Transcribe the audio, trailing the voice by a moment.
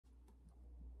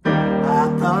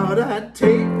thought I'd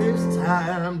take this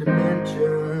time to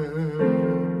mention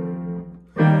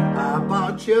I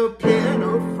bought your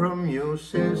piano from your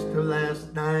sister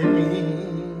last night.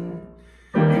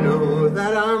 You know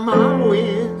that I'm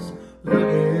always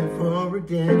looking for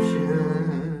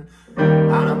redemption.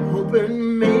 I'm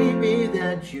hoping maybe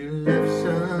that you left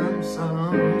some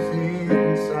songs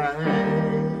inside.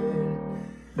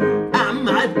 I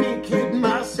might be kidding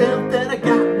myself that I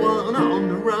got one on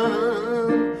the run.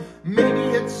 Maybe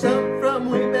it's some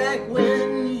from way back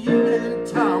when you and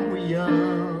Tom were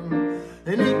young,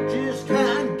 and it just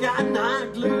kinda got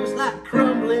knocked loose like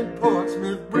crumbling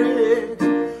Portsmouth bricks.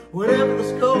 Whatever the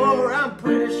score, I'm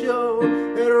pretty sure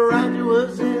that Roger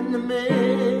was in the mix.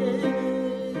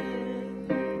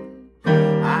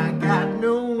 I got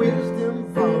no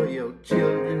wisdom for your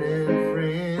children and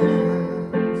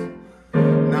friends,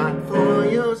 not for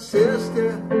your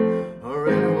sister or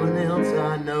anyone else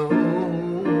I know.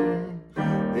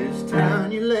 This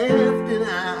town you left and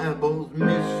I both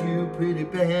miss you pretty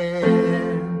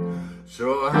bad,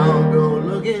 so I'll go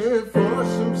looking for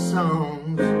some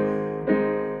songs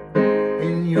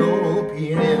in your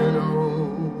piano.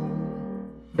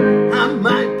 I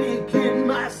might be kidding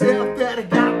myself that I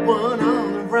got one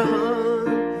on the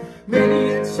run. Maybe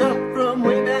it's up from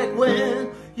way back when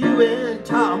you and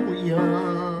Tom were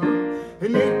young,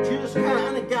 and it just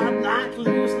kinda got knocked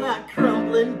loose like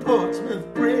crumbling Portsmouth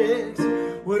bricks.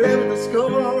 Whatever the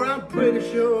score, I'm pretty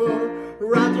sure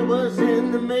Roger was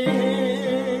in the mix.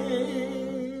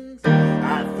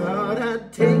 I thought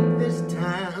I'd take this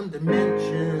time to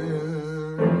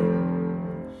mention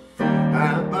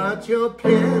I bought your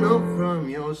piano from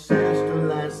your sister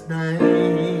last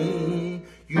night.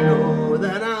 You know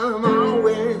that I'm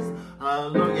always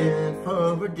looking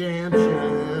for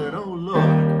redemption. Oh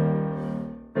Lord,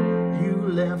 you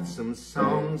left some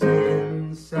songs in